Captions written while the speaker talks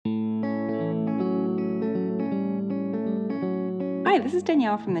Hi, this is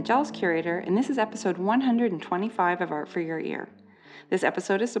Danielle from the JAWS Curator, and this is episode 125 of Art for Your Ear. This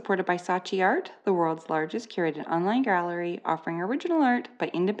episode is supported by Saatchi Art, the world's largest curated online gallery offering original art by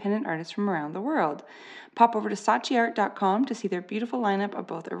independent artists from around the world. Pop over to saatchiart.com to see their beautiful lineup of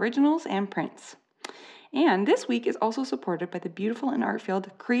both originals and prints. And this week is also supported by the beautiful and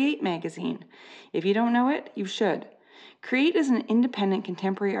art-filled Create magazine. If you don't know it, you should. Create is an independent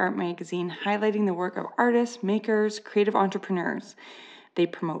contemporary art magazine highlighting the work of artists, makers, creative entrepreneurs. They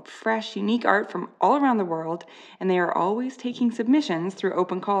promote fresh, unique art from all around the world, and they are always taking submissions through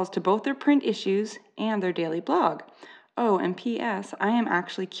open calls to both their print issues and their daily blog. Oh, and P.S., I am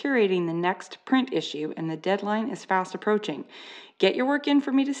actually curating the next print issue, and the deadline is fast approaching. Get your work in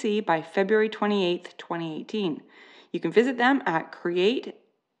for me to see by February 28th, 2018. You can visit them at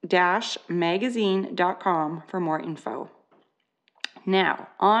create-magazine.com for more info. Now,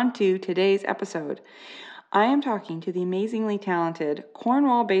 on to today's episode. I am talking to the amazingly talented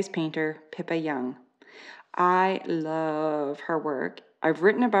Cornwall-based painter, Pippa Young. I love her work. I've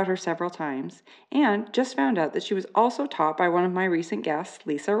written about her several times, and just found out that she was also taught by one of my recent guests,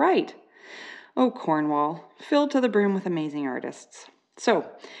 Lisa Wright. Oh, Cornwall, filled to the brim with amazing artists. So,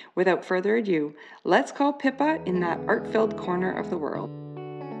 without further ado, let's call Pippa in that art-filled corner of the world.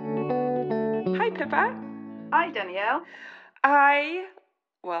 Hi, Pippa. Hi, Danielle. I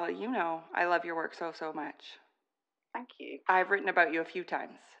love your work so much. Thank you. I've written about you a few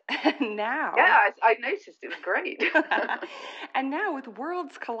times. Now... Yeah, I noticed. It was great. And now, with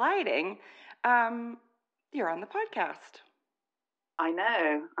worlds colliding, you're on the podcast. I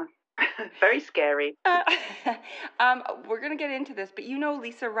know. Very scary. We're going to get into this, but you know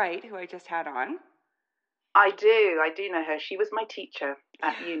Lisa Wright, who I just had on? I do know her. She was my teacher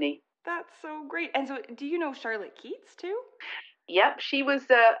at uni. That's so great. And so, do you know Charlotte Keats, too? Yep, she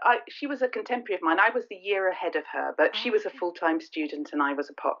was a contemporary of mine. I was the year ahead of her, but she was a full-time student and I was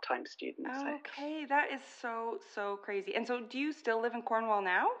a part-time student. Okay, that is so crazy. And so do you still live in Cornwall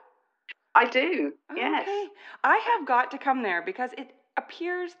now? I do, yes. Okay. I have got to come there because it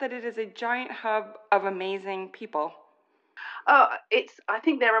appears that it is a giant hub of amazing people. I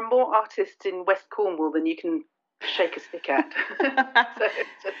think there are more artists in West Cornwall than you can shake a stick at. So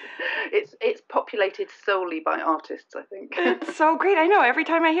it's populated solely by artists, I think. It's so great. I know. Every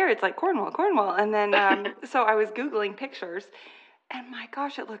time I hear it, it's like Cornwall. And then, so I was Googling pictures, and my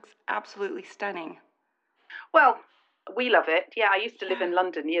gosh, it looks absolutely stunning. Well, we love it. Yeah, I used to live in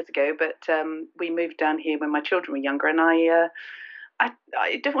London years ago, but we moved down here when my children were younger, and I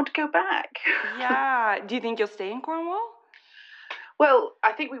don't want to go back. Yeah. Do you think you'll stay in Cornwall? Well,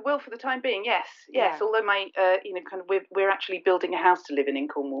 I think we will for the time being. Yes. Yeah. Although we're actually building a house to live in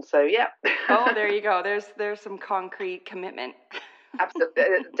Cornwall. So yeah. Oh, there you go. There's some concrete commitment.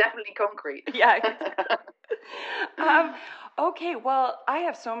 Absolutely, definitely concrete. Yeah. Okay. Well, I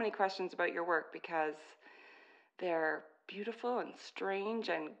have so many questions about your work because they're beautiful and strange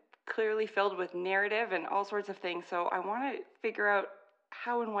and clearly filled with narrative and all sorts of things. So I want to figure out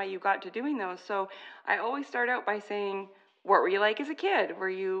how and why you got to doing those. So I always start out by saying, what were you like as a kid? Were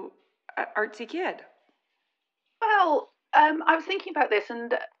you an artsy kid? Well, I was thinking about this,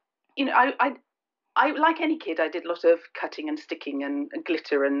 and I like any kid, I did a lot of cutting and sticking and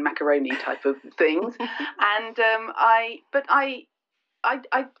glitter and macaroni type of things, and I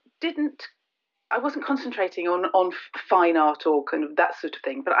wasn't concentrating on fine art or kind of that sort of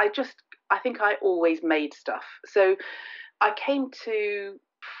thing, but I think I always made stuff. So I came to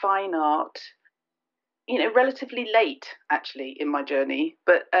fine art relatively late actually in my journey,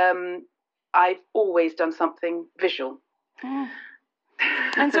 but I've always done something visual.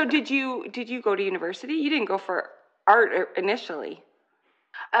 And so did you go to university? You didn't go for art initially.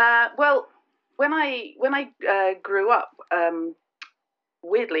 Well, when I grew up,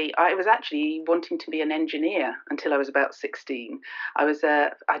 weirdly, I was actually wanting to be an engineer until I was about 16. I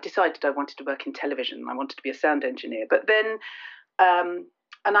decided I wanted to work in television. I wanted to be a sound engineer, but then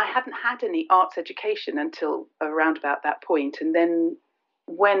and I hadn't had any arts education until around about that point. And then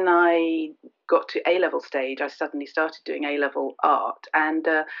when I got to A-level stage, I suddenly started doing A-level art. And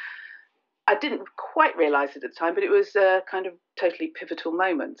I didn't quite realise it at the time, but it was a kind of totally pivotal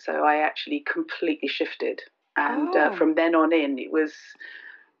moment. So I actually completely shifted. And from then on in, it was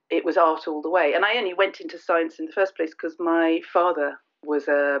art all the way. And I only went into science in the first place because my father was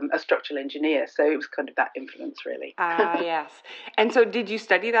a structural engineer, so it was kind of that influence, really. Yes. And so did you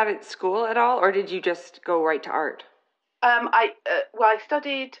study that at school at all, or did you just go right to art? I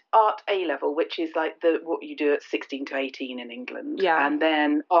studied art A-level, which is like what you do at 16 to 18 in England. Yeah. And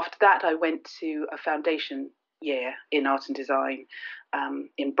then after that, I went to a foundation year in art and design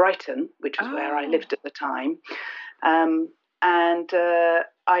in Brighton, which was where I lived at the time. And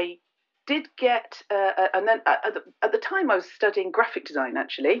I did get, and then at the time I was studying graphic design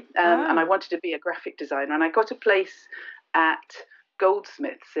actually, and I wanted to be a graphic designer, and I got a place at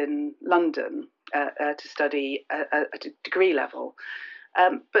Goldsmiths in London to study at a degree level.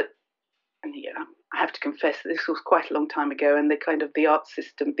 But I have to confess that this was quite a long time ago, and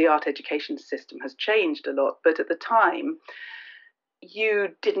the art education system has changed a lot. But at the time,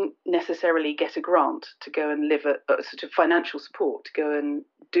 you didn't necessarily get a grant to go and live a sort of financial support to go and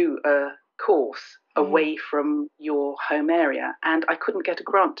do a course away from your home area, and I couldn't get a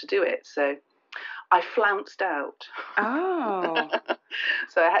grant to do it, so I flounced out. Oh.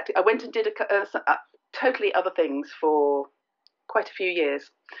 So I went and did totally other things for quite a few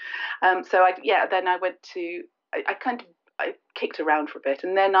years. Then I went to, I kicked around for a bit,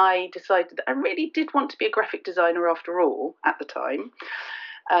 and then I decided that I really did want to be a graphic designer after all at the time.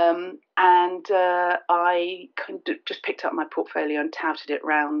 I kind of just picked up my portfolio and touted it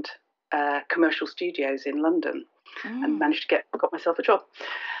around commercial studios in London, and managed to got myself a job.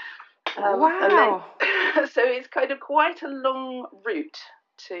 Wow. And then, so it's kind of quite a long route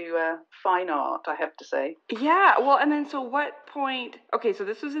to fine art, I have to say. Yeah, well, and then so what point, okay, so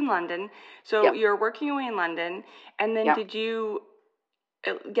this was in London, so you're working away in London, and then did you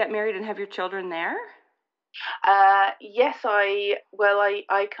get married and have your children there? Yes, I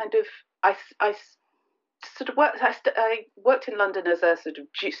sort of worked. I worked in London as a sort of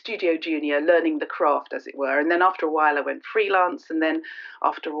studio junior, learning the craft, as it were. And then after a while, I went freelance. And then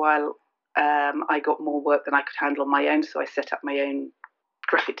after a while, I got more work than I could handle on my own. So I set up my own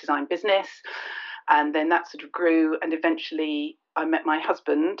graphic design business. And then that sort of grew. And eventually, I met my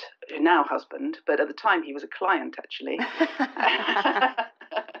husband, now husband, but at the time he was a client actually.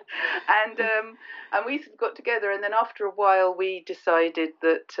 And we got together. And then after a while, we decided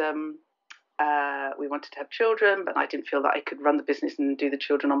that. We wanted to have children, but I didn't feel that I could run the business and do the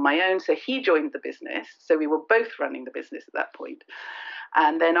children on my own. So he joined the business. So we were both running the business at that point.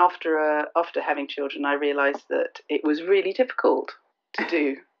 And then after having children, I realised that it was really difficult to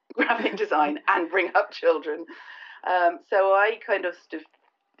do graphic design and bring up children. So I kind of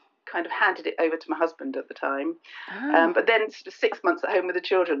handed it over to my husband at the time. But then sort of 6 months at home with the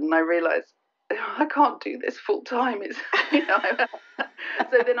children, and I realised I can't do this full time. It's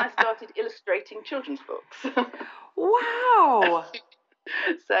So then I started illustrating children's books. Wow.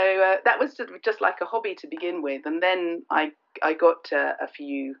 So that was just like a hobby to begin with, and then I got a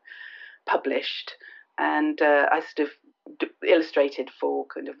few published, and I sort of illustrated for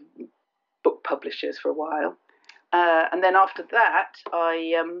kind of book publishers for a while, and then after that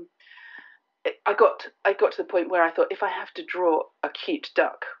I got to the point where I thought, if I have to draw a cute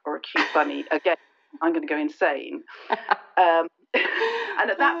duck or a cute bunny again, I'm going to go insane. And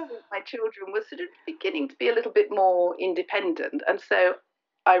at that point, my children were sort of beginning to be a little bit more independent, and so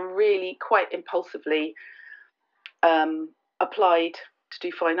I really quite impulsively applied to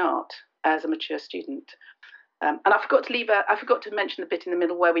do fine art as a mature student. And I forgot to mention the bit in the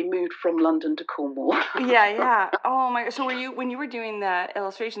middle where we moved from London to Cornwall. Yeah. Oh my! So when you were doing the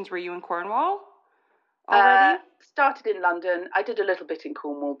illustrations, were you in Cornwall already? Started in London. I did a little bit in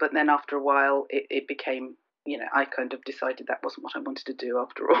Cornwall, but then after a while, it became, I kind of decided that wasn't what I wanted to do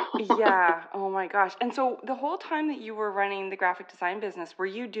after all. Yeah. Oh my gosh! And so the whole time that you were running the graphic design business, were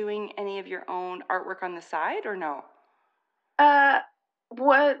you doing any of your own artwork on the side, or no?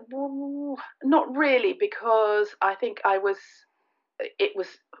 Well, not really, because I think it was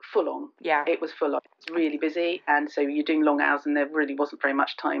full on. Yeah. It was full on. It was really busy, and so you're doing long hours, and there really wasn't very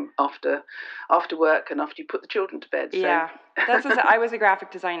much time after work and after you put the children to bed. So. Yeah. I was a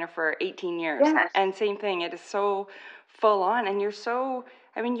graphic designer for 18 years. Yes. And same thing, it is so full on, and you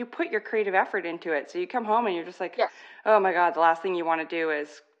put your creative effort into it. So you come home and you're just like, yes. Oh my God, the last thing you want to do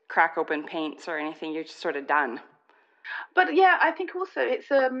is crack open paints or anything. You're just sort of done. But yeah, I think also it's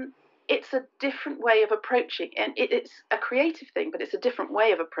a different way of approaching, and it's a creative thing, but it's a different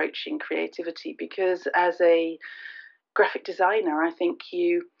way of approaching creativity, because as a graphic designer, I think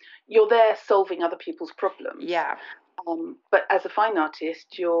you're there solving other people's problems. Yeah. But as a fine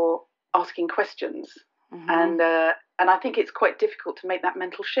artist, you're asking questions, and I think it's quite difficult to make that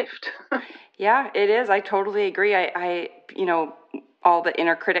mental shift. Yeah, it is. I totally agree. I all the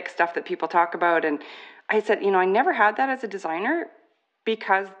inner critic stuff that people talk about, and I said, I never had that as a designer,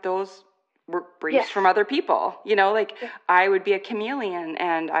 because those were briefs from other people. I would be a chameleon,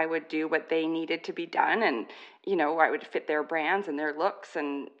 and I would do what they needed to be done, and I would fit their brands and their looks,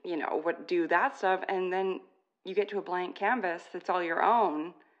 and would do that stuff, and then you get to a blank canvas that's all your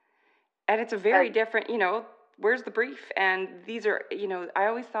own, and it's a very different, where's the brief? And these are, I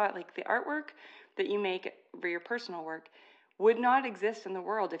always thought, like, the artwork that you make for your personal work would not exist in the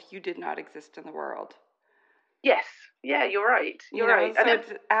world if you did not exist in the world. Yes. Yeah, you're right. You're right. So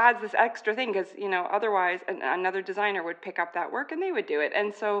it adds this extra thing because, otherwise another designer would pick up that work and they would do it.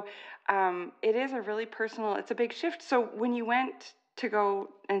 And so it is a really personal, it's a big shift. So when you went to go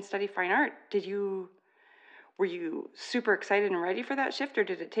and study fine art, were you super excited and ready for that shift, or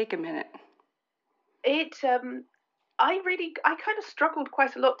did it take a minute? I kind of struggled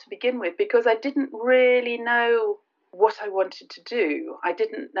quite a lot to begin with because I didn't really know what I wanted to do. I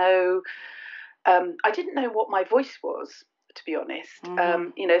didn't know what my voice was, to be honest.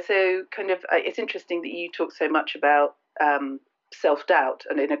 So kind of it's interesting that you talk so much about self-doubt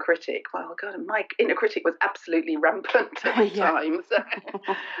and inner critic. Well, God, my inner critic was absolutely rampant at the time. So,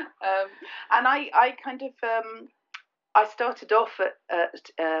 and I kind of I started off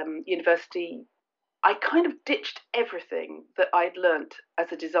at university. I kind of ditched everything that I'd learnt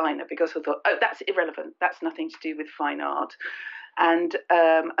as a designer because I thought, oh, that's irrelevant. That's nothing to do with fine art. And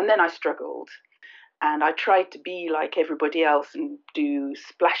then I struggled. And I tried to be like everybody else and do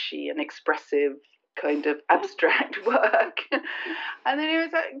splashy and expressive kind of abstract work. And then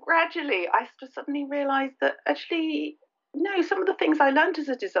it was gradually, I suddenly realised that actually, no, some of the things I learned as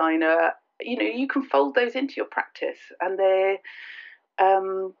a designer, you can fold those into your practice, and they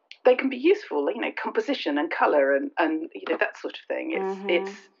can be useful. Composition and colour and that sort of thing.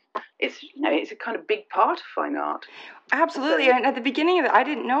 It's a kind of big part of fine art. Absolutely. And at the beginning of it, I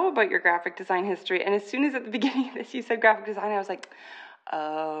didn't know about your graphic design history. And as soon as at the beginning of this you said graphic design, I was like,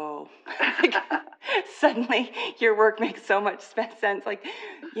 oh. Suddenly your work makes so much sense. Like,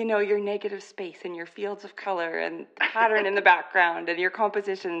 your negative space and your fields of color and the pattern in the background and your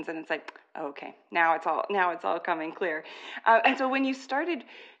compositions. And it's like, okay, now it's all coming clear. And so when you started,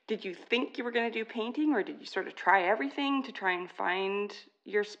 did you think you were going to do painting, or did you sort of try everything to try and find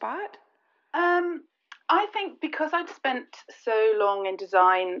your spot? I think because I'd spent so long in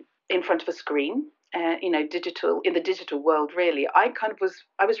design in front of a screen, in the digital world, really, I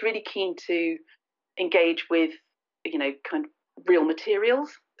was really keen to engage with, kind of real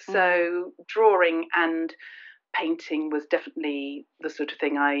materials. So drawing and painting was definitely the sort of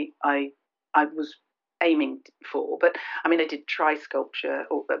thing I was aiming for. But I mean, I did try sculpture,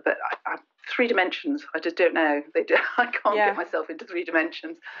 but I 3 dimensions. I just don't know. I can't get myself into 3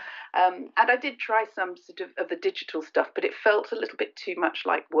 dimensions. And I did try some sort of the digital stuff, but it felt a little bit too much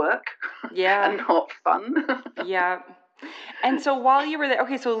like work. And not fun. Yeah. And so while you were there,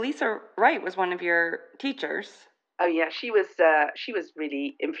 okay, so Lisa Wright was one of your teachers. Oh yeah, she was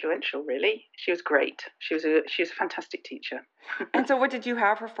really influential. Really, she was great. She was a fantastic teacher. And so, what did you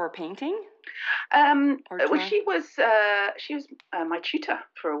have her for, painting? Well, she was my tutor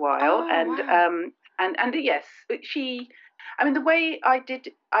for a while, and yes, she. I mean, the way I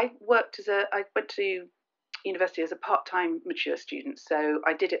went to university as a part-time mature student, so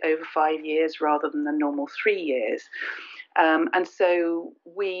I did it over 5 years rather than the normal 3 years, and so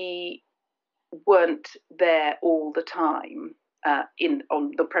we weren't there all the time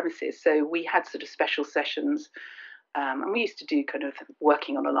on the premises. So we had sort of special sessions, and we used to do kind of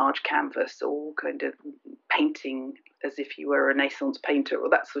working on a large canvas or kind of painting as if you were a Renaissance painter or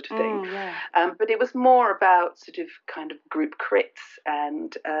that sort of thing. But it was more about sort of kind of group crits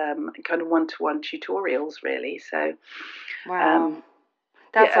and kind of one-to-one tutorials, really. So, wow,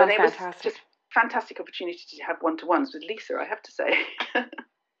 that sounds fantastic. Was just fantastic opportunity to have one-to-ones with Lisa, I have to say.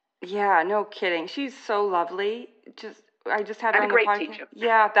 Yeah, no kidding. She's so lovely. I just had her on the podcast. And a great teacher.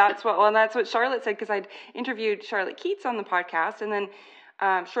 Yeah, that's what Charlotte said, because I'd interviewed Charlotte Keats on the podcast, and then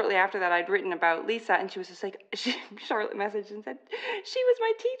shortly after that I'd written about Lisa, and she was just like, Charlotte messaged and said, she was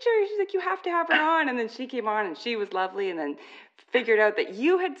my teacher. She's like, you have to have her on. And then she came on and she was lovely, and then figured out that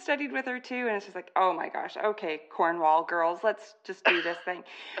you had studied with her too, and it's just like, oh my gosh, okay, Cornwall girls, let's just do this thing.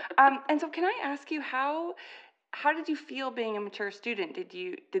 And so can I ask you, how did you feel being a mature student?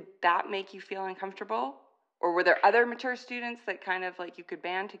 Did that make you feel uncomfortable? Or were there other mature students that kind of like you could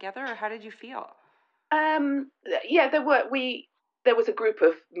band together, or how did you feel? Yeah, there was a group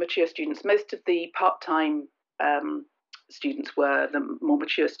of mature students. Most of the part-time students were the more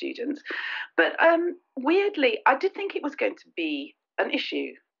mature students. But weirdly, I did think it was going to be an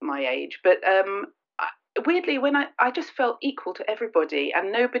issue, my age, but weirdly, when I just felt equal to everybody,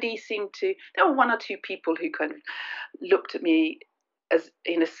 and nobody seemed to. There were 1 or 2 people who kind of looked at me as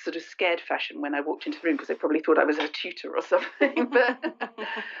in a sort of scared fashion when I walked into the room, because they probably thought I was a tutor or something.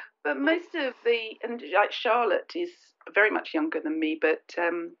 But most of like Charlotte is very much younger than me, but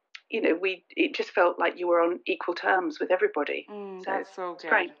it just felt like you were on equal terms with everybody. That's so good.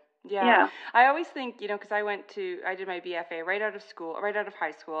 Great. Yeah. Yeah. I always think, because I did my BFA right out of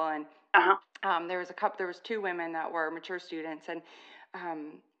high school, and there was two women that were mature students, and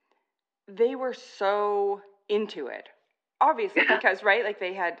they were so into it, obviously, because right, like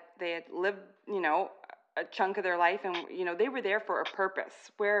they had lived, a chunk of their life, and they were there for a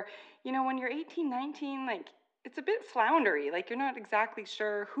purpose. Where when you're 18, 19, like it's a bit floundery, like you're not exactly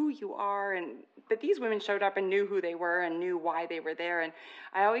sure who you are, but these women showed up and knew who they were and knew why they were there. And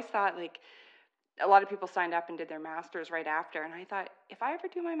I always thought, like, a lot of people signed up and did their masters right after, and I thought, if I ever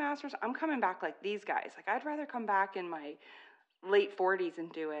do my masters, I'm coming back like these guys. Like, I'd rather come back in my late 40s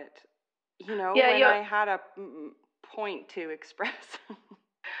and do it, when I had a point to express.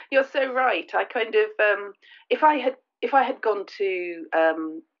 You're so right. I kind of, if I had gone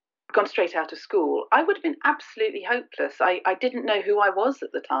straight out of school, I would have been absolutely hopeless. I didn't know who I was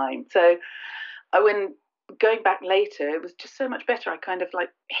at the time. So when going back later, it was just so much better. I kind of like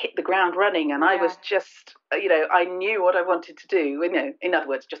hit the ground running, and I was just, I knew what I wanted to do. In other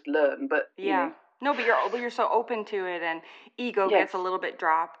words, just learn. But no, but you're so open to it, and ego gets a little bit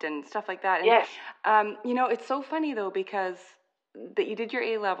dropped and stuff like that. And, yes. It's so funny though, because that you did your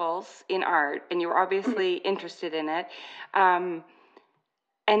A levels in art, and you were obviously interested in it.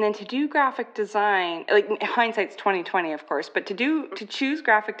 And then to do graphic design, like hindsight's 2020, of course, but to choose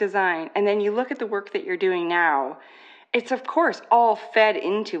graphic design, and then you look at the work that you're doing now, it's of course all fed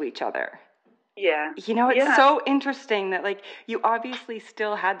into each other. Yeah. It's so interesting that, like, you obviously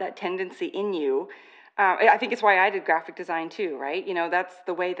still had that tendency in you. I think it's why I did graphic design too, right? That's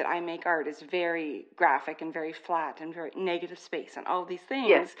the way that I make art, is very graphic and very flat and very negative space and all these things.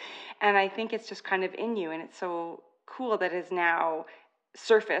 Yes. And I think it's just kind of in you, and it's so cool that it's now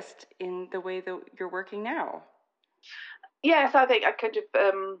surfaced in the way that you're working now. Yes, I think I kind of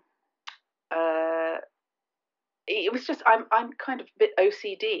it was just I'm kind of a bit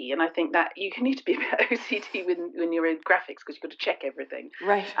OCD, and I think that you need to be a bit OCD when you're in graphics, because you've got to check everything.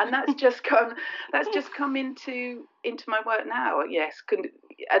 Right. And that's just come into my work now. Yes.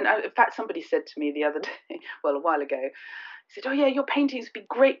 And in fact, somebody said to me the other day, well, a while ago, he said, "Oh yeah, your paintings would be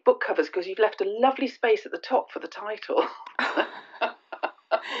great book covers because you've left a lovely space at the top for the title."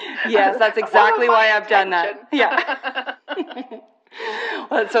 Yes, that's exactly why I've done that. Yeah.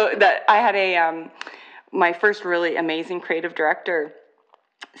 Well, so that I had my first really amazing creative director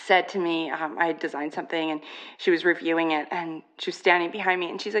said to me, I had designed something, and she was reviewing it, and she was standing behind me,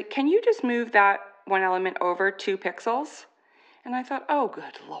 and she's like, "Can you just move that one element over 2 pixels?" And I thought, oh,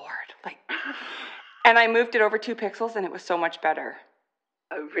 good Lord. And I moved it over 2 pixels, and it was so much better.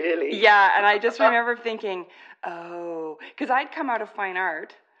 Oh, really? Yeah, and I just remember thinking, oh, because I'd come out of fine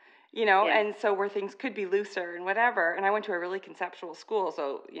art, and so where things could be looser and whatever, and I went to a really conceptual school,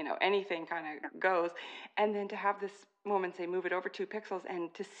 so, anything kind of goes, and then to have this woman say, move it over 2 pixels,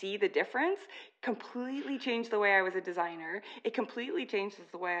 and to see the difference completely changed the way I was a designer. It completely changes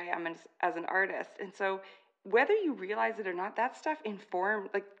the way I am as an artist, and so whether you realize it or not, that stuff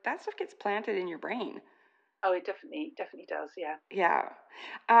that stuff gets planted in your brain. Oh, it definitely does, yeah. Yeah.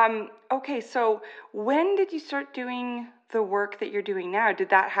 Okay, so when did you start doing the work that you're doing now? Did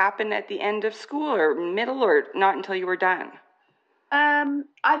that happen at the end of school or middle, or not until you were done?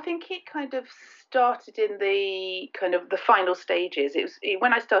 I think it kind of started in the kind of the final stages. It was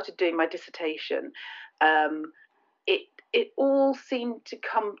when I started doing my dissertation. It all seemed to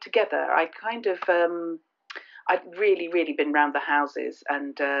come together. I kind of I'd really been round the houses,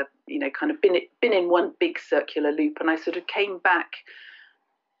 and kind of been in one big circular loop, and I sort of came back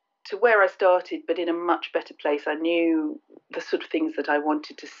to where I started, but in a much better place. I knew the sort of things that I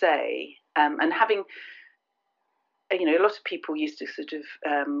wanted to say, and having, a lot of people used to sort of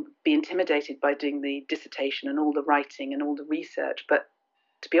be intimidated by doing the dissertation and all the writing and all the research, but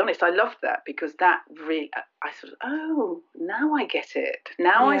to be honest, I loved that, because that really, I sort of, oh, now I get it.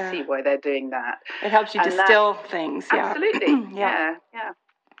 Now I see why they're doing that. It helps you distill things. Yeah. Absolutely. Yeah.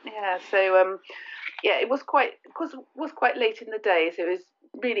 So, it was quite late in the day. So it was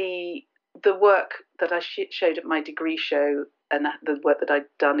really the work that I showed at my degree show, and the work that I'd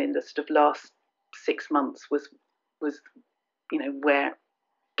done in the sort of last 6 months was where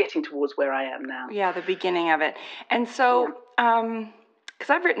getting towards where I am now. Yeah, the beginning of it. And so, because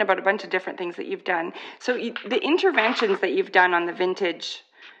I've written about a bunch of different things that you've done. So the interventions that you've done on the vintage,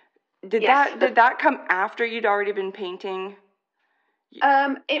 did that come after you'd already been painting?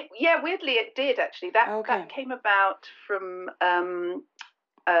 Weirdly it did, actually. That came about from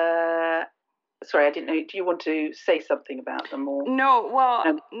sorry, I didn't know. Do you want to say something about them or? No, well,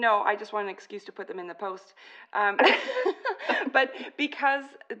 No. no, I just want an excuse to put them in the post. But because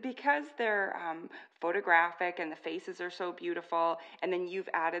they're photographic and the faces are so beautiful, and then you've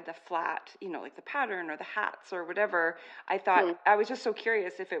added the flat, like the pattern or the hats or whatever, I thought, I was just so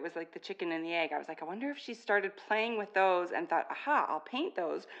curious if it was like the chicken and the egg. I was like, I wonder if she started playing with those and thought, aha, I'll paint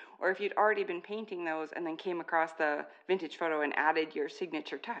those, or if you'd already been painting those and then came across the vintage photo and added your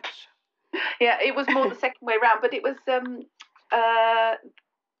signature touch. Yeah, it was more the second way around, but it was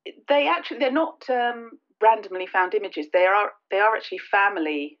they're not randomly found images. They are actually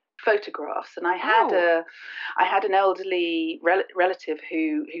family photographs, and I had an elderly relative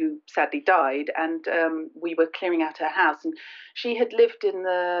who sadly died, and we were clearing out her house, and she had lived in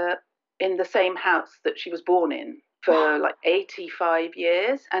the same house that she was born in for like 85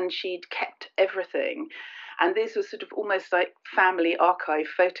 years, and she'd kept everything. And these were sort of almost like family archive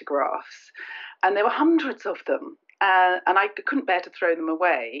photographs. And there were hundreds of them. And I couldn't bear to throw them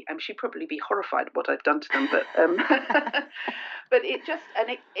away. She'd probably be horrified at what I've done to them. But but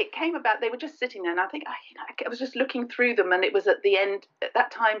it came about, they were just sitting there. And I think, I was just looking through them. And it was at the end, at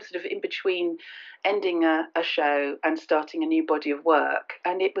that time, sort of in between ending a show and starting a new body of work.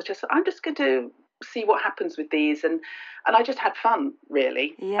 And it was just, I'm just going to see what happens with these, and I just had fun,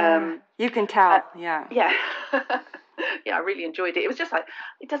 really. Yeah, you can tell. Yeah. Yeah, I really enjoyed it. It was just like,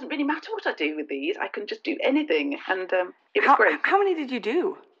 it doesn't really matter what I do with these, I can just do anything, and it was great. How many did you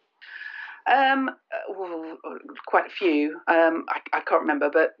do? Well, quite a few. I can't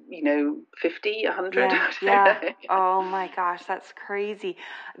remember, but 50, 100. Yeah. Oh my gosh, that's crazy.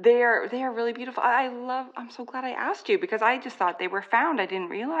 They are really beautiful. I'm so glad I asked you, because I just thought they were found. I didn't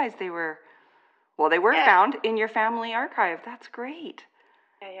realize they were. Well, they were found in your family archive. That's great.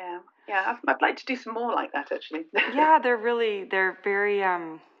 Yeah. I'd like to do some more like that, actually. Yeah, they're very,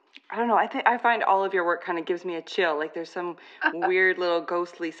 I don't know. I find all of your work kind of gives me a chill. Like there's some weird little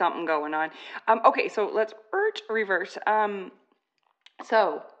ghostly something going on. Okay, so let's reverse.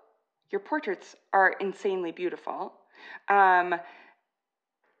 So your portraits are insanely beautiful.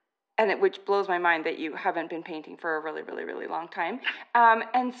 Which blows my mind that you haven't been painting for a really, really, really long time.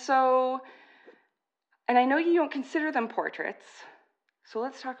 And I know you don't consider them portraits, so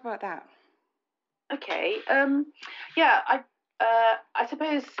let's talk about that. Okay. Yeah, I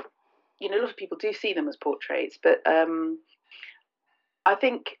suppose, a lot of people do see them as portraits, but I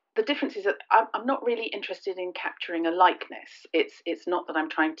think the difference is that I'm not really interested in capturing a likeness. It's not that I'm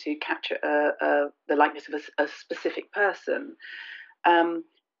trying to capture the likeness of a specific person.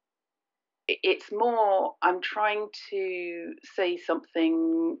 It's more, I'm trying to say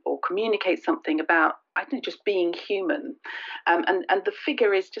something or communicate something about, I don't know, just being human. And the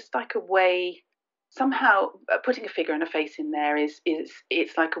figure is just like a way, somehow putting a figure and a face in there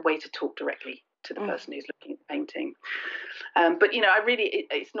it's like a way to talk directly to the person who's looking at the painting. But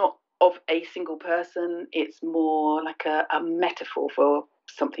it's not of a single person. It's more like a metaphor for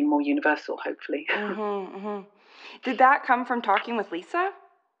something more universal, hopefully. Did that come from talking with Lisa?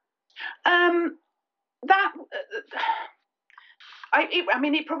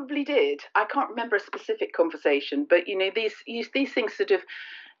 It probably did. I can't remember a specific conversation, but these things, sort of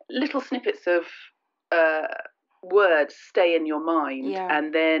little snippets of words stay in your mind,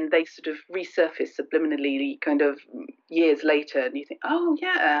 and then they sort of resurface subliminally, kind of years later, and you think, oh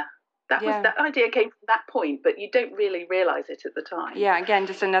yeah, that idea came from that point, but you don't really realize it at the time. Yeah, again,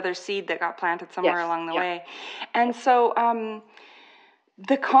 just another seed that got planted somewhere along the way. And so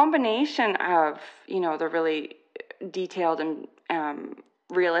the combination of the really detailed and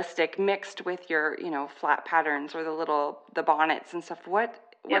realistic mixed with your flat patterns or the bonnets and stuff,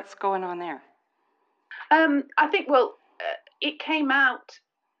 what's going on there? I think, it came out,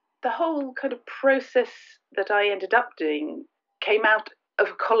 the whole kind of process that I ended up doing came out of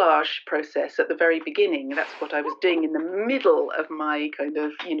a collage process at the very beginning. That's what I was doing in the middle of my kind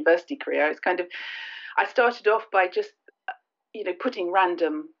of university career. It's kind of, I started off by just putting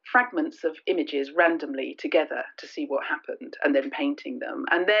random fragments of images randomly together to see what happened, and then painting them.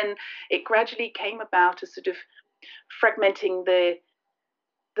 And then it gradually came about as sort of fragmenting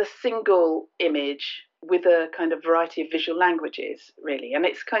the single image with a kind of variety of visual languages, really. And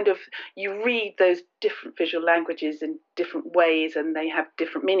it's kind of, you read those different visual languages in different ways, and they have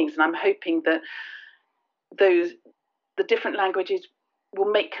different meanings. And I'm hoping that the different languages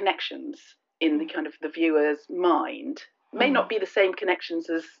will make connections in the kind of the viewer's mind. May not be the same connections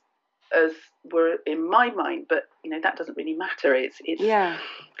as were in my mind, but that doesn't really matter.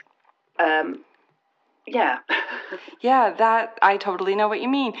 Yeah, that I totally know what you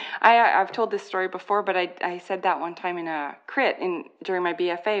mean. I've told this story before, but I said that one time in a crit during my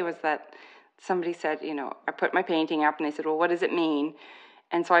BFA, was that somebody said, I put my painting up and they said, well, what does it mean?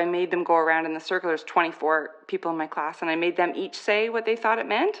 And so I made them go around in the circle. There's 24 people in my class, and I made them each say what they thought it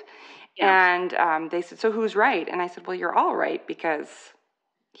meant. Yeah. And they said, so who's right? And I said, well, you're all right, because,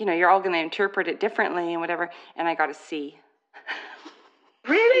 you're all going to interpret it differently and whatever. And I got a C.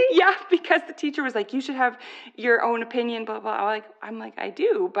 Really? Yeah, because the teacher was like, you should have your own opinion, blah, blah. I'm like, I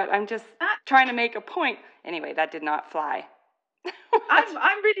do, but I'm just trying to make a point. Anyway, that did not fly.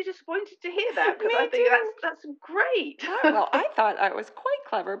 I'm really disappointed to hear that, because I think that's great. Well, I thought I was quite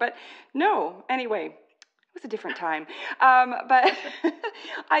clever, but no. Anyway, it was a different time. But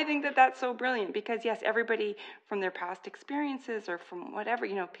I think that that's so brilliant, because yes, everybody from their past experiences or from whatever,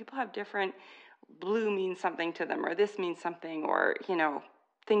 people have different. Blue means something to them, or this means something, or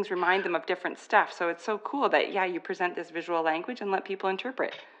things remind them of different stuff. So it's so cool that you present this visual language and let people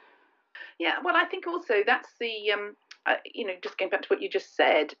interpret. Yeah, well, I think also that's the just going back to what you just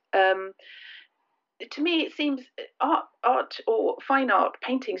said, to me it seems art or fine art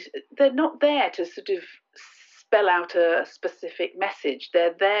paintings, they're not there to sort of spell out a specific message.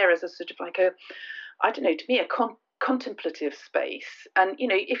 They're there as a sort of like to me, a contemplative space. And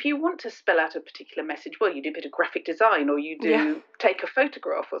if you want to spell out a particular message, well, you do a bit of graphic design, or you do take a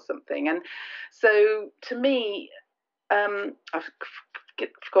photograph or something. And so to me, I've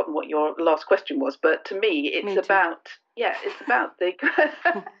forgotten what your last question was, but to me it's about the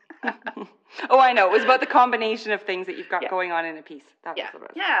Oh, I know, it was about the combination of things that you've got going on in a piece. That was what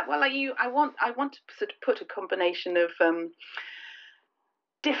it was. Well, I want to sort of put a combination of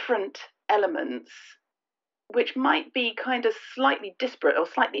different elements which might be kind of slightly disparate or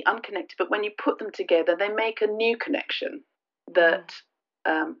slightly unconnected, but when you put them together they make a new connection that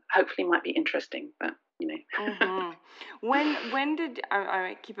hopefully might be interesting. But Mm-hmm. When did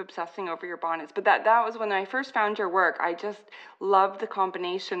I keep obsessing over your bonnets? But that was when I first found your work. I just loved the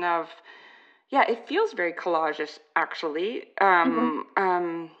combination of, it feels very collagish actually. And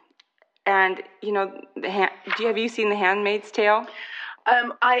have you seen The Handmaid's Tale?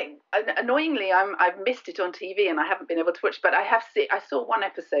 I've missed it on TV and I haven't been able to watch, but I saw one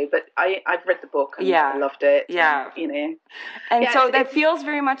episode, but I've read the book and I loved it. Yeah. And so that feels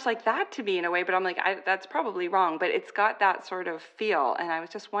very much like that to me in a way, but I'm like, that's probably wrong, but it's got that sort of feel. And I was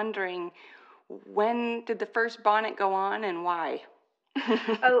just wondering, when did the first bonnet go on and why?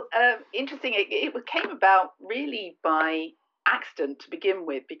 Interesting. It came about really by accident to begin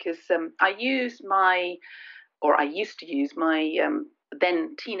with, because I used to use my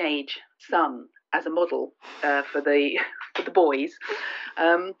then teenage son as a model for the boys,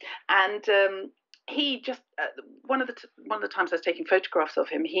 and he just one of the times I was taking photographs of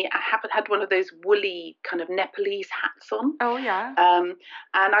him, he had one of those woolly kind of Nepalese hats on. Oh yeah. And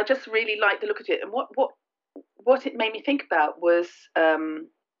I just really liked the look of it. And what it made me think about was I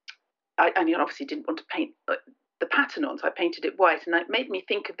obviously didn't want to paint the pattern on, so I painted it white, and it made me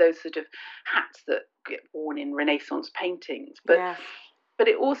think of those sort of hats that get worn in Renaissance paintings. But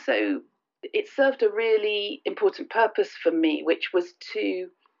it served a really important purpose for me, which was to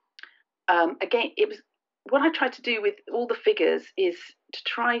again, it was what I tried to do with all the figures is to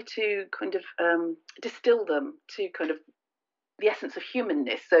try to kind of distill them to kind of the essence of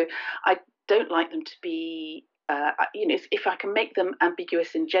humanness. So I don't like them to be if I can make them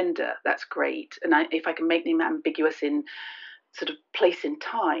ambiguous in gender, that's great. And if I can make them ambiguous in sort of place in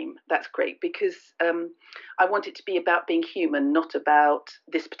time, that's great, because I want it to be about being human, not about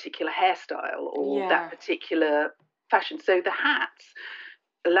this particular hairstyle or that particular fashion. So the hats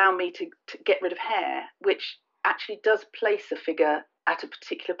allow me to get rid of hair, which actually does place a figure at a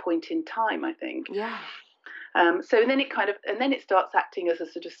particular point in time, I think. Yeah. So then it starts acting as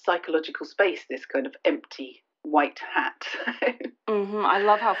a sort of psychological space, this kind of empty white hat. I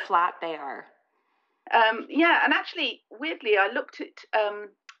love how flat they are. And actually, weirdly, I looked at,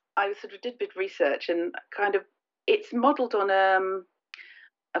 I sort of did a bit of research, and kind of it's modelled on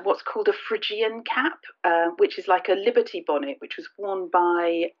what's called a Phrygian cap, which is like a liberty bonnet, which was worn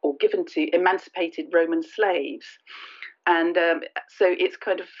by or given to emancipated Roman slaves. And so it's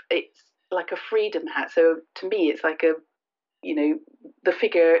like a freedom hat. So to me, it's like the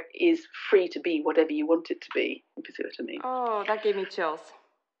figure is free to be whatever you want it to be. If you see what I mean. Oh, that gave me chills.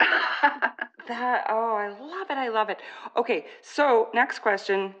 I love it. Okay, so next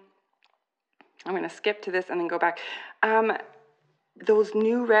question. I'm going to skip to this and then go back. Those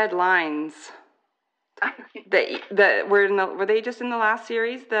new red lines. Were they just in the last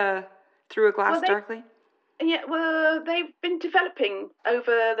series? The Through a Glass Darkly. Yeah, well, they've been developing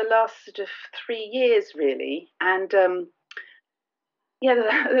over the last sort of 3 years, really, and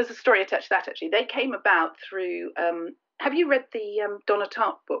there's a story attached to that. Actually, they came about through. Have you read the Donna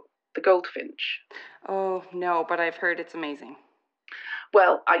Tartt book? The Goldfinch? Oh, no, but I've heard it's amazing.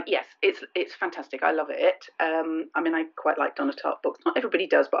 Well, yes, it's fantastic. I love it. I mean, I quite like Donna Tartt books. Not everybody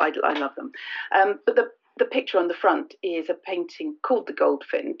does, but I love them. But the picture on the front is a painting called The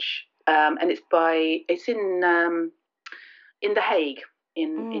Goldfinch, and it's in The Hague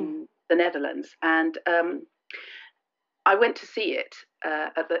in the Netherlands, and I went to see it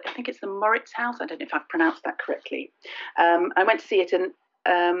I think it's the Moritz House. I don't know if I've pronounced that correctly. I went to see it, and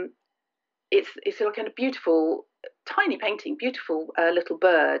it's like a beautiful tiny painting, beautiful little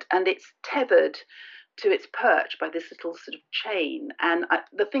bird, and it's tethered to its perch by this little sort of chain. And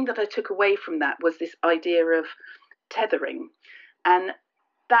the thing that I took away from that was this idea of tethering, and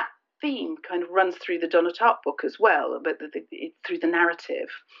that theme kind of runs through the Donna Tartt book as well, but through the narrative.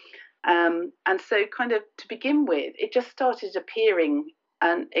 And so, kind of to begin with, it just started appearing,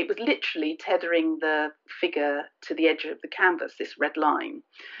 and it was literally tethering the figure to the edge of the canvas, this red line.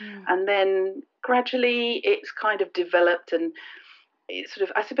 And then gradually it's kind of developed, and it sort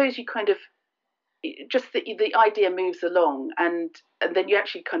of, I suppose you kind of, just the idea moves along, and then you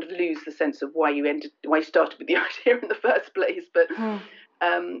actually kind of lose the sense of why you started with the idea in the first place. But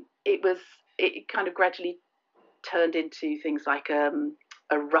it kind of gradually turned into things like a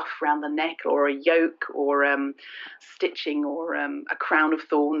ruff around the neck, or a yoke, or stitching, or a crown of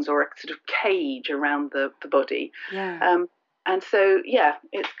thorns, or a sort of cage around the body. And so, yeah,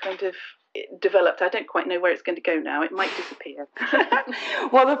 it's kind of developed. I don't quite know where it's going to go now. It might disappear.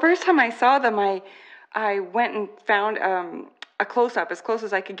 Well, the first time I saw them, I went and found a close-up as close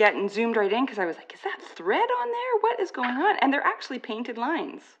as I could get and zoomed right in, because I was like, is that thread on there? What is going on? And they're actually painted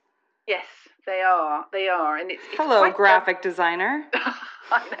lines. Yes, they are. And it's hello, graphic designer.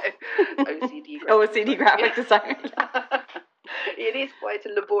 I know. OCD graphic designer. It is quite a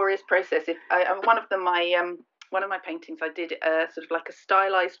laborious process. One of my paintings, I did sort of like a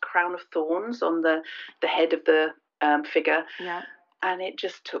stylized crown of thorns on the head of the figure, and it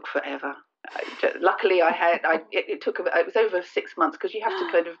just took forever. Luckily, it was over 6 months, because you have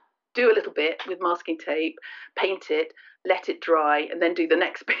to kind of do a little bit with masking tape, paint it, let it dry, and then do the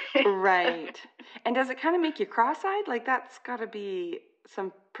next bit. Right. And does it kind of make you cross-eyed? Like, that's got to be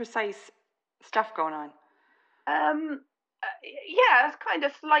some precise stuff going on. Yeah, it's kind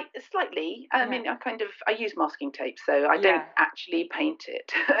of slightly. I mean, I use masking tape, so I don't actually paint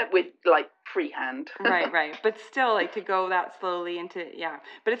it with like freehand. Right. But still, like, to go that slowly into,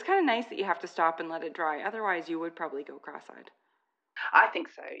 But it's kind of nice that you have to stop and let it dry. Otherwise, you would probably go cross-eyed. I think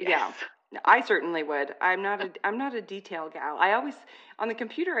so. Yes. Yeah, I certainly would. I'm not a detail gal. I always, on the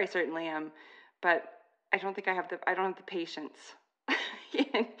computer, I certainly am, but I don't think I have the patience.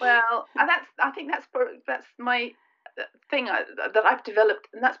 Well, I think that's my thing that I've developed,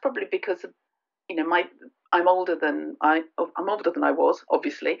 and that's probably because of, I'm older than I was,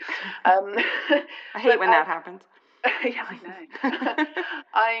 obviously. I hate when that happens. Yeah, I know.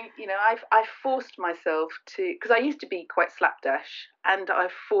 I've forced myself to, because I used to be quite slapdash, and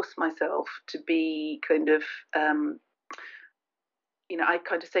I've forced myself to be kind of, I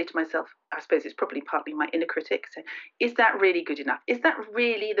kind of say to myself, I suppose it's probably partly my inner critic, say, is that really good enough? Is that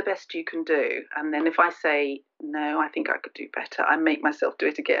really the best you can do? And then if I say, no, I think I could do better, I make myself do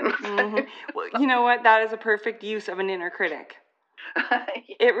it again. Mm-hmm. Well, you know what? That is a perfect use of an inner critic.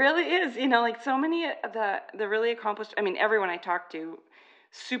 It really is. Like, so many of the really accomplished, I mean, everyone I talk to,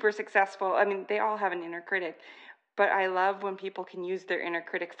 super successful, I mean, they all have an inner critic. But I love when people can use their inner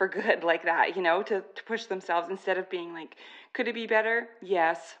critic for good like that, to push themselves, instead of being like, could it be better?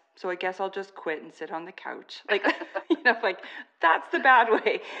 Yes. So I guess I'll just quit and sit on the couch. Like, like, that's the bad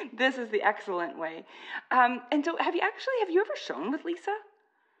way. This is the excellent way. And so have you ever shown with Lisa?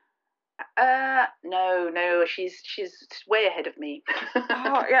 No, she's way ahead of me.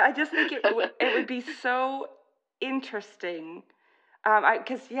 Oh, yeah, I just think it would be so interesting. I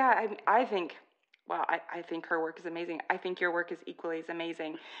think, well, I think her work is amazing. I think your work is equally as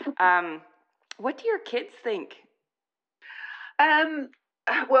amazing. What do your kids think?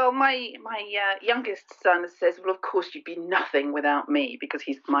 Well, my youngest son says, well, of course you'd be nothing without me, because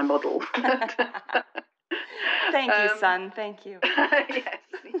he's my model. Thank you, son. Thank you. Yes.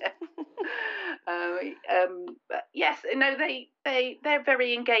 Yes, no, they're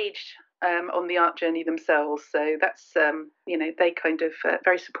very engaged on the art journey themselves. So that's, they kind of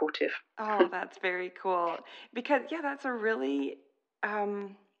very supportive. Oh, that's very cool. Because, that's a really,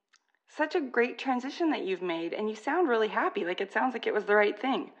 such a great transition that you've made. And you sound really happy. Like, it sounds like it was the right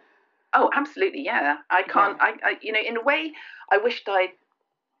thing. Oh, absolutely. Yeah. I can't, in a way, I wished I'd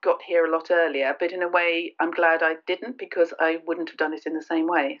got here a lot earlier, but in a way I'm glad I didn't, because I wouldn't have done it in the same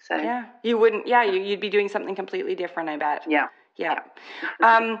way. So you wouldn't, you'd be doing something completely different, I bet. Yeah.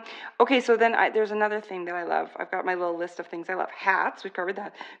 Yeah. Okay, so then there's another thing that I love. I've got my little list of things I love. Hats, we covered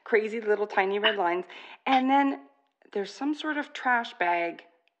that. Crazy little tiny red lines. And then there's some sort of trash bag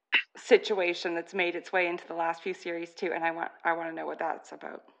situation that's made its way into the last few series too, and I want to know what that's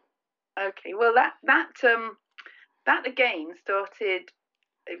about. Okay, well that again started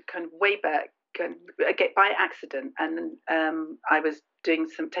kind of way back, by accident, and I was taking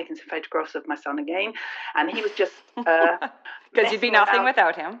some photographs of my son again, and he was just because you'd be nothing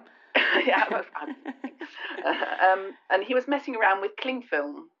without him. Yeah, and he was messing around with cling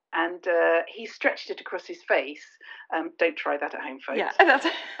film, and he stretched it across his face. Don't try that at home, folks. Yeah, that's.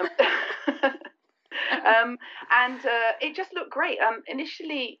 And it just looked great.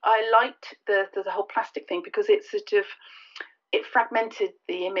 Initially, I liked the whole plastic thing because it fragmented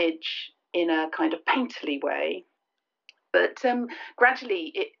the image in a kind of painterly way. But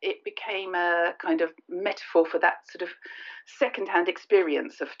gradually, it became a kind of metaphor for that sort of second-hand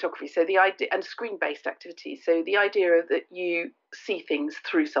experience of photography. So the idea, and screen-based activities. So the idea that you see things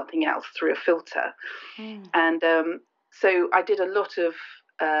through something else, through a filter. And so I did a lot of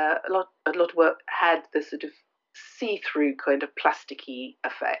work had the sort of see-through kind of plasticky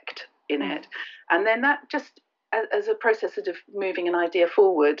effect in it, and then that just as a process of moving an idea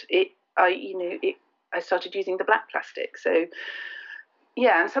forward, I started using the black plastic. So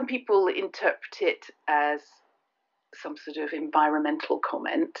yeah, and some people interpret it as some sort of environmental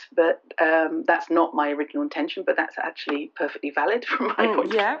comment, but that's not my original intention, but that's actually perfectly valid from my point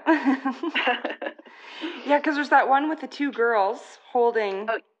of view. Yeah, because there's that one with the two girls holding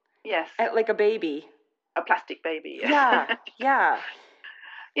like a baby. A plastic baby. Yeah. Yeah,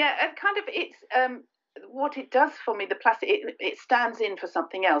 and kind of it's what it does for me, the plastic, it stands in for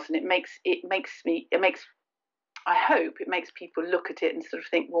something else, and it makes I hope it makes people look at it and sort of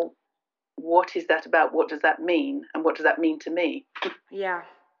think, well, what is that about? What does that mean? And what does that mean to me? Yeah.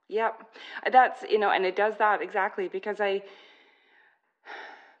 Yep. That's, and it does that exactly, because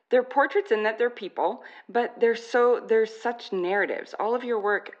they're portraits in that they're people, but there's such narratives. All of your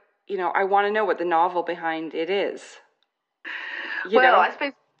work, I want to know what the novel behind it is. I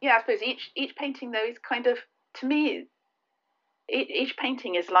suppose each painting though is kind of, to me, each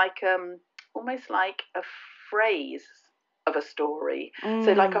painting is like almost like a phrase of a story.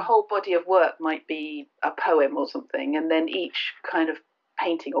 So like a whole body of work might be a poem or something, and then each kind of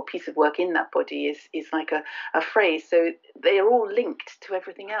painting or piece of work in that body is like a phrase. So they are all linked to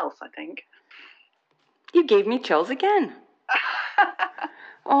everything else, I think. You gave me chills again.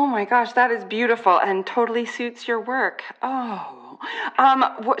 Oh my gosh, that is beautiful and totally suits your work. Oh,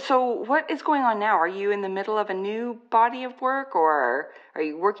 so what is going on now? Are you in the middle of a new body of work, or are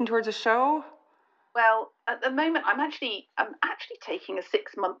you working towards a show? Well, at the moment, I'm actually taking a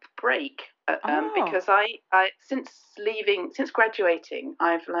 6-month break because I since graduating,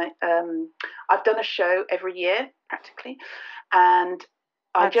 I've done a show every year practically, and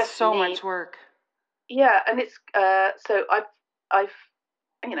That's so much work. Yeah, and it's so I've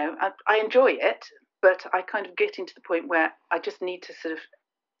I enjoy it, but I kind of getting to the point where I just need to sort of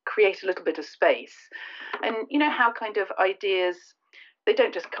create a little bit of space, and how kind of ideas, they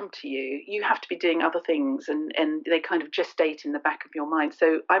don't just come to you. You have to be doing other things, and they kind of gestate in the back of your mind.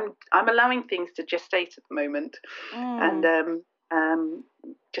 So I'm allowing things to gestate at the moment, and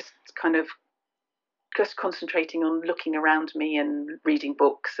just concentrating on looking around me and reading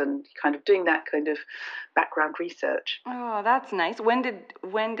books and kind of doing that kind of background research. Oh, that's nice. When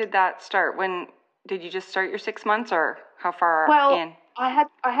did that start? When did you just start your 6 months, or how far in? I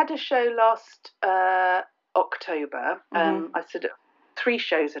had a show last October. I sort of 3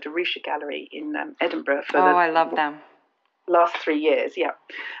 shows at a Russia Gallery in Edinburgh for I love them. Last 3 years, yeah.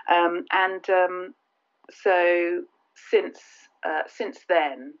 So since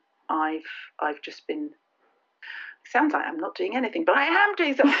then, I've just been. Sounds like I'm not doing anything, but I am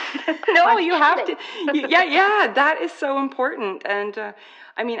doing something. No, you have to. Yeah, that is so important. And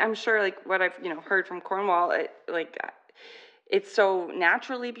I mean, I'm sure, like what I've heard from Cornwall, it's so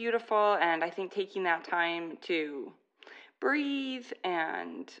naturally beautiful, and I think taking that time to breathe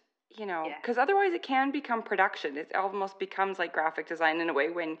and because otherwise it can become production. It almost becomes like graphic design in a way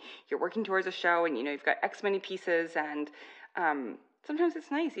when you're working towards a show and you've got X many pieces, and sometimes it's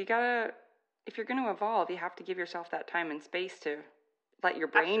nice. You gotta, if you're going to evolve, you have to give yourself that time and space to let your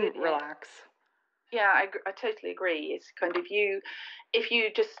brain relax. Yeah, I totally agree. It's kind of if you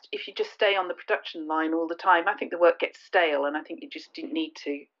just stay on the production line all the time, I think the work gets stale, and I think you just need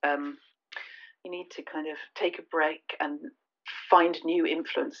to kind of take a break and find new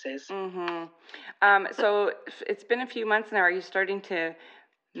influences. So it's been a few months now. Are you starting to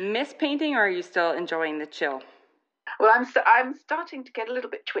miss painting, or are you still enjoying the chill? Well, I'm starting to get a little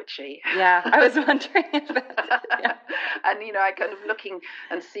bit twitchy. Yeah, I was wondering if that's, yeah. And I kind of looking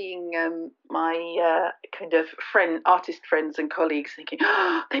and seeing my kind of artist friends and colleagues thinking,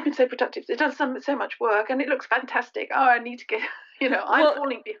 oh, they've been so productive. They've done so much work, and it looks fantastic. Oh, I need to get, I'm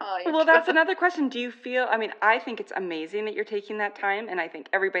falling behind. Well, that's another question. Do you feel? I mean, I think it's amazing that you're taking that time, and I think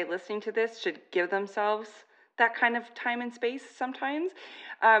everybody listening to this should give themselves that kind of time and space sometimes.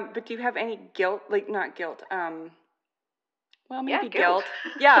 But do you have any guilt? Like, not guilt. Well, maybe guilt.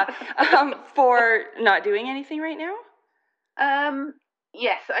 Yeah, for not doing anything right now.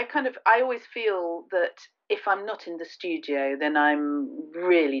 Yes, I always feel that if I'm not in the studio, then I'm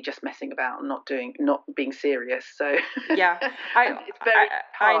really just messing about and not being serious. So yeah, it's very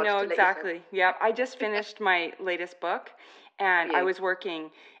hard. I know exactly. Yeah, I just finished my latest book, and I was working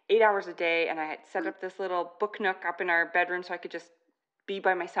 8 hours a day, and I had set up this little book nook up in our bedroom so I could just be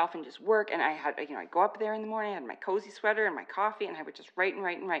by myself and just work. And I had, I'd go up there in the morning, I had my cozy sweater and my coffee, and I would just write and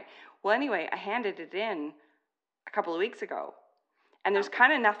write and write. Well, anyway, I handed it in a couple of weeks ago, and there's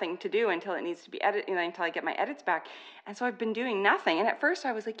kind of nothing to do until it needs to be edited, until I get my edits back. And so I've been doing nothing. And at first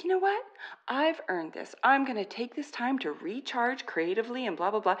I was like, you know what? I've earned this. I'm going to take this time to recharge creatively and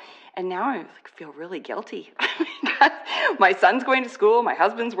blah, blah, blah. And now I feel really guilty. My son's going to school, my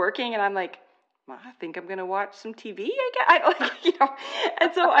husband's working, and I'm like, well, I think I'm going to watch some TV.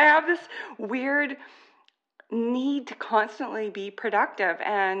 And so I have this weird need to constantly be productive,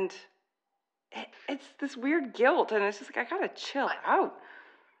 and it's this weird guilt, and it's just like, I gotta chill out.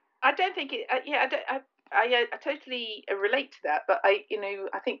 I don't think it. I totally relate to that, but I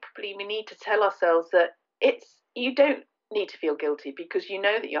think probably we need to tell ourselves that you don't need to feel guilty, because you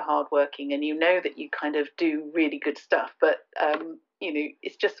know that you're hardworking and you know that you kind of do really good stuff. But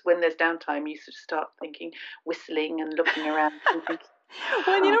it's just when there's downtime, you sort of start thinking, whistling and looking around. And thinking,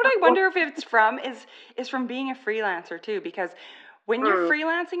 well, you know what I wonder if it's from is from being a freelancer too, because when you're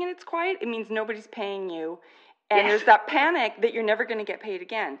freelancing and it's quiet, it means nobody's paying you. And there's that panic that you're never going to get paid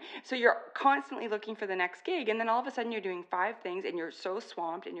again. So you're constantly looking for the next gig. And then all of a sudden you're doing 5 things and you're so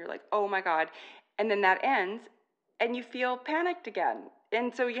swamped and you're like, oh my God. And then that ends and you feel panicked again.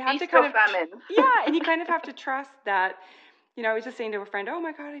 And so you have to kind of, and you kind of have to trust that, I was just saying to a friend, oh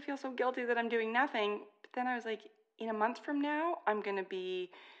my God, I feel so guilty that I'm doing nothing. But then I was like, in a month from now, I'm going to be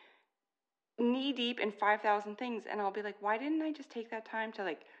knee deep in 5,000 things, and I'll be like, why didn't I just take that time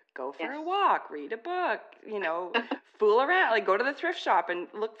to go for a walk, read a book, fool around, go to the thrift shop and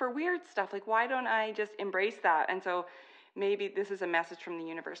look for weird stuff? Why don't I just embrace that? And so maybe this is a message from the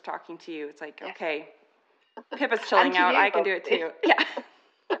universe talking to you. It's like, okay, Pippa's chilling out, I can do it too. Yeah.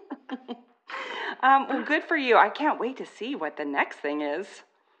 Well, good for you. I can't wait to see what the next thing is.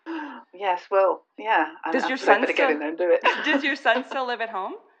 Yes, well, yeah. Does your son still get in there and do it? Does your son still live at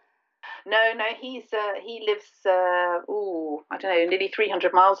home? No, he lives I don't know, nearly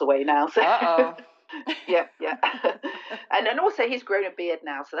 300 miles away now. So yeah. and also he's grown a beard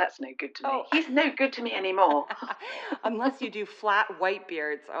now, so that's no good to me. He's no good to me anymore. Unless you do flat white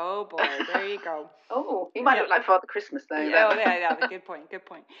beards. Oh boy, there you go. Oh, he might look like Father Christmas though. Yeah. Good point.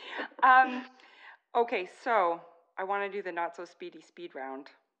 Okay, so I want to do the not so speedy speed round.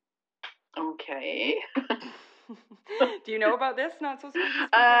 Okay. Do you know about this not so speedy speed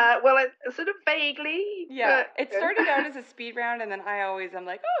round? Well, sort of vaguely. Yeah, it started out as a speed round, and then I'm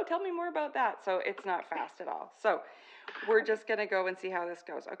like, oh, tell me more about that. So it's not fast at all. So we're just going to go and see how this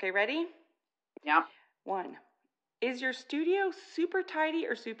goes. Okay, ready? Yeah. 1. Is your studio super tidy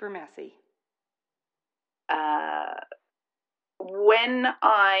or super messy? When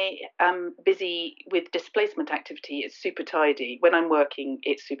I am busy with displacement activity, it's super tidy. When I'm working,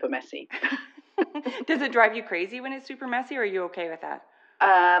 it's super messy. Does it drive you crazy when it's super messy, or are you okay with that?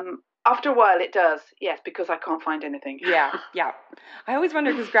 After a while, it does, yes, because I can't find anything. Yeah. I always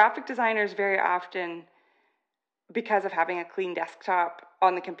wonder, because graphic designers very often, because of having a clean desktop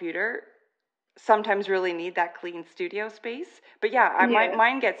on the computer, sometimes really need that clean studio space. But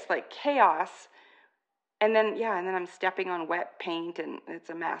mine gets chaos. And then I'm stepping on wet paint and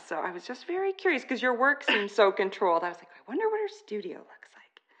it's a mess. So I was just very curious, because your work seems so controlled. I was like, I wonder what her studio looks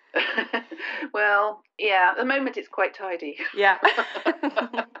like. Well, yeah, at the moment it's quite tidy. Yeah.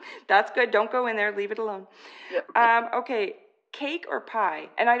 That's good. Don't go in there. Leave it alone. Yep. Okay, cake or pie?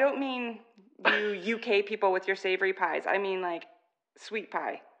 And I don't mean you UK people with your savory pies. I mean sweet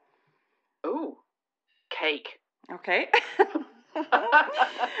pie. Ooh, cake. Okay.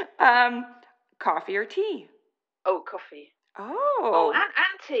 Coffee or tea? Oh, coffee. Oh,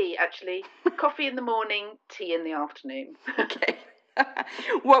 and tea, actually. Coffee in the morning, tea in the afternoon. Okay.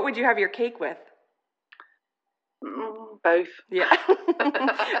 What would you have your cake with? both. Yeah.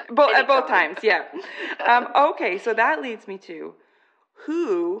 At both times, yeah. Okay, so that leads me to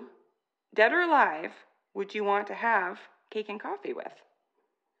who, dead or alive, would you want to have cake and coffee with?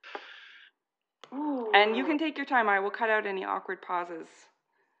 Ooh. And you can take your time. I will cut out any awkward pauses.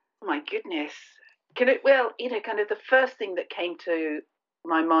 Oh my goodness. Well, kind of the first thing that came to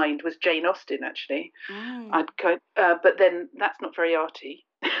my mind was Jane Austen, actually. But then that's not very arty.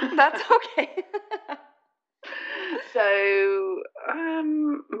 That's okay. So,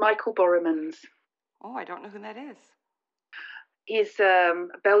 Michael Borromans. Oh, I don't know who that is. He's a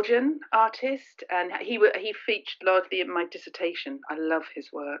Belgian artist, and he featured largely in my dissertation. I love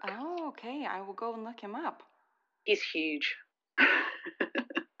his work. Oh, okay. I will go and look him up. He's huge.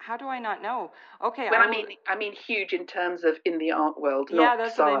 How do I not know? Okay. Well, I mean huge in terms of in the art world, yeah, not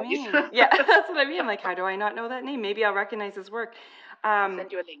that's size. what I mean. Yeah, that's what I mean. Like, how do I not know that name? Maybe I'll recognize his work. I'll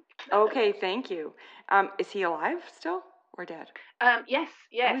send you a link. Okay, thank you. Is he alive still or dead? Yes.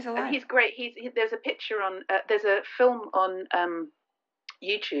 Oh, he's alive. He's great. There's a picture on. There's a film on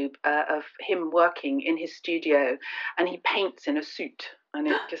YouTube of him working in his studio, and he paints in a suit, and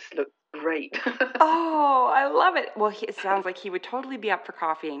it just looks great. Oh, I love it. Well, it sounds like he would totally be up for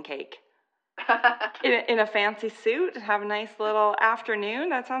coffee and cake. in a fancy suit, have a nice little afternoon.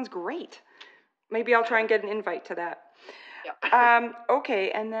 That sounds great. Maybe I'll try and get an invite to that. Yep.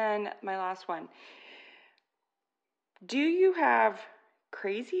 Okay, and then my last one. Do you have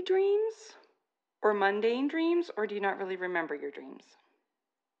crazy dreams or mundane dreams, or do you not really remember your dreams?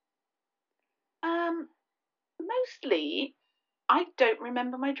 Mostly, I don't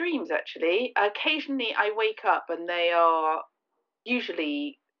remember my dreams, actually. Occasionally, I wake up and they are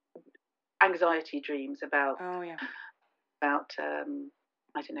usually anxiety dreams about, I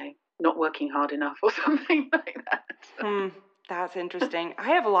don't know, not working hard enough or something like that. That's interesting. I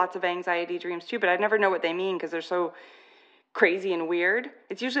have lots of anxiety dreams too, but I never know what they mean because they're so crazy and weird.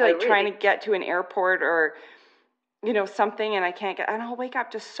 It's usually like trying to get to an airport or, something, and I can't get, and I'll wake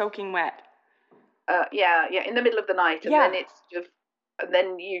up just soaking wet. Yeah, in the middle of the night, and then it's just, and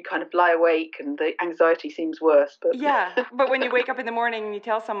then you kind of lie awake, and the anxiety seems worse. But but when you wake up in the morning and you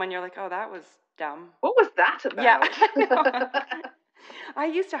tell someone, you're like, oh, that was dumb. What was that about? Yeah, I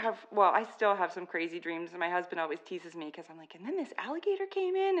used to have, I still have some crazy dreams, and my husband always teases me because I'm like, and then this alligator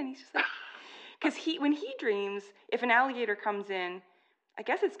came in, and he's just like, because when he dreams, if an alligator comes in, I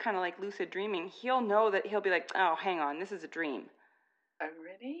guess it's kind of like lucid dreaming. He'll know that he'll be like, oh, hang on, this is a dream. Oh,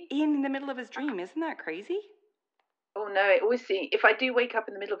 really? In the middle of his dream. Isn't that crazy? Oh, no, it always seems, if I do wake up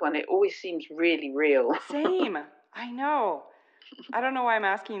in the middle of one, it always seems really real. Same. I know. I don't know why I'm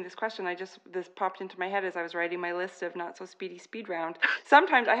asking this question. This popped into my head as I was writing my list of not so speedy speed round.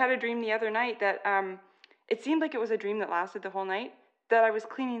 Sometimes I had a dream the other night that it seemed like it was a dream that lasted the whole night, that I was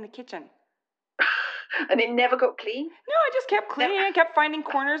cleaning the kitchen. And it never got clean? No, I just kept cleaning. I kept finding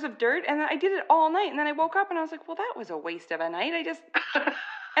corners of dirt, and then I did it all night. And then I woke up and I was like, well, that was a waste of a night.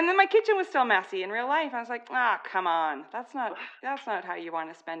 And then my kitchen was still messy in real life. I was like, come on. That's not how you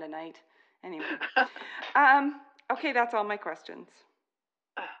want to spend a night. Anyway. Okay, that's all my questions.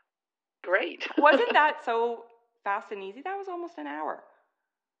 Great. Wasn't that so fast and easy? That was almost an hour.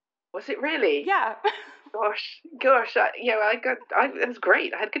 Was it really? Yeah. Gosh, it was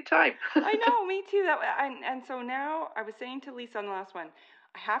great. I had a good time. I know, me too. And so now I was saying to Lisa on the last one,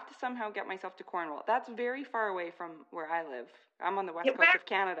 I have to somehow get myself to Cornwall. That's very far away from where I live. I'm on the west coast of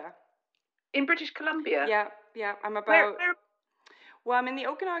Canada. In British Columbia? Yeah. I'm about... Where? Well, I'm in the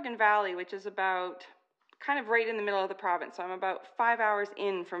Okanagan Valley, which is about kind of right in the middle of the province. So I'm about 5 hours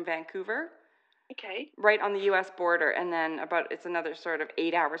in from Vancouver. Okay. Right on the U.S. border, and then it's another sort of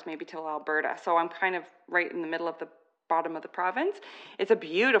 8 hours maybe till Alberta. So I'm kind of right in the middle of the bottom of the province. It's a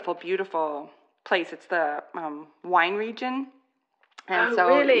beautiful, beautiful place. It's the wine region. And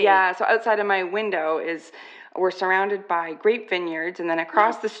really? Yeah, so outside of my window we're surrounded by grape vineyards, and then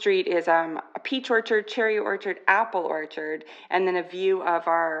across the street is a peach orchard, cherry orchard, apple orchard, and then a view of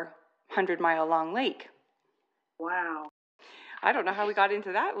our 100-mile long lake. Wow. I don't know how we got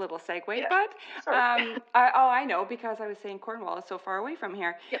into that little segue, but I know, because I was saying Cornwall is so far away from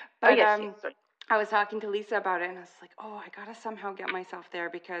here. Yeah. But Sorry. I was talking to Lisa about it, and I was like, I gotta somehow get myself there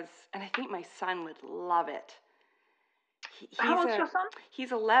and I think my son would love it. How old's your son?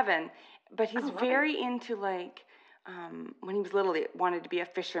 He's 11, but he's very into when he was little, he wanted to be a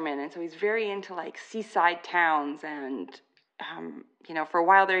fisherman, and so he's very into seaside towns and. For a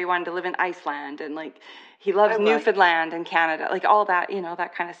while there, he wanted to live in Iceland, and he loves Newfoundland and Canada, all that,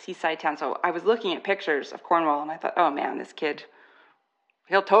 that kind of seaside town. So I was looking at pictures of Cornwall, and I thought, oh man, this kid,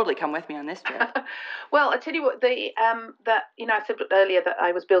 He'll totally come with me on this trip. Well, I tell you what, I said earlier that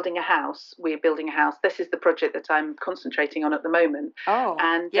I was building a house. We're building a house. This is the project that I'm concentrating on at the moment. Oh,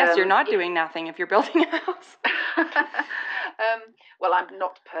 and yes, you're not doing nothing if you're building a house. Well, I'm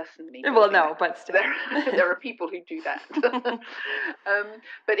not personally. Well, no, but still. There are people who do that.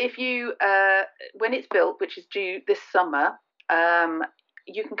 But if you, when it's built, which is due this summer,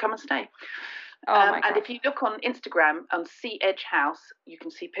 you can come and stay. Oh my gosh. And if you look on Instagram on Sea Edge House, you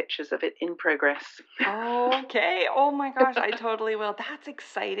can see pictures of it in progress. Okay. Oh my gosh, I totally will. That's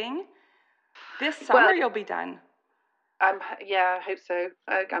exciting. This summer you'll be done. Yeah, I hope so.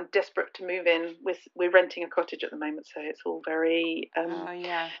 I'm desperate to move in. We're renting a cottage at the moment, so it's all very. Oh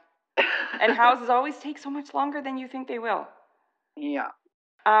yeah. And houses always take so much longer than you think they will. Yeah.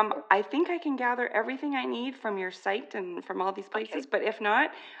 I think I can gather everything I need from your site and from all these places, but if not,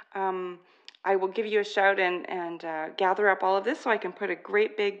 I will give you a shout and gather up all of this so I can put a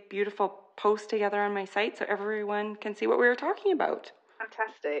great big beautiful post together on my site so everyone can see what we were talking about.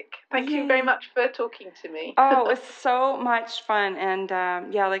 Fantastic. Thank you very much for talking to me. Oh, it was so much fun. And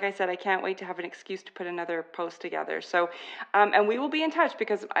like I said, I can't wait to have an excuse to put another post together. So, and we will be in touch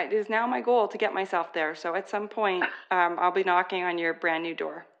because it is now my goal to get myself there. So at some point, I'll be knocking on your brand new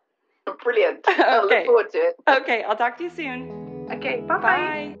door. Brilliant. Okay. I look forward to it. Okay, I'll talk to you soon. Okay,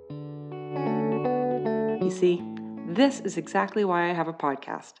 bye-bye. Bye. You see, this is exactly why I have a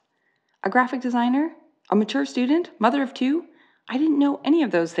podcast. A graphic designer, a mature student, mother of two. I didn't know any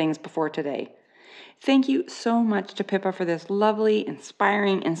of those things before today. Thank you so much to Pippa for this lovely,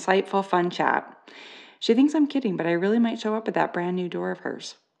 inspiring, insightful, fun chat. She thinks I'm kidding, but I really might show up at that brand new door of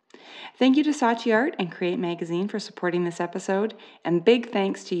hers. Thank you to Saatchi Art and Create Magazine for supporting this episode, and big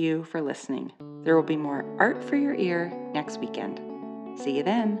thanks to you for listening. There will be more art for your ear next weekend. See you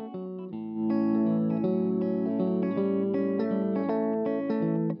then.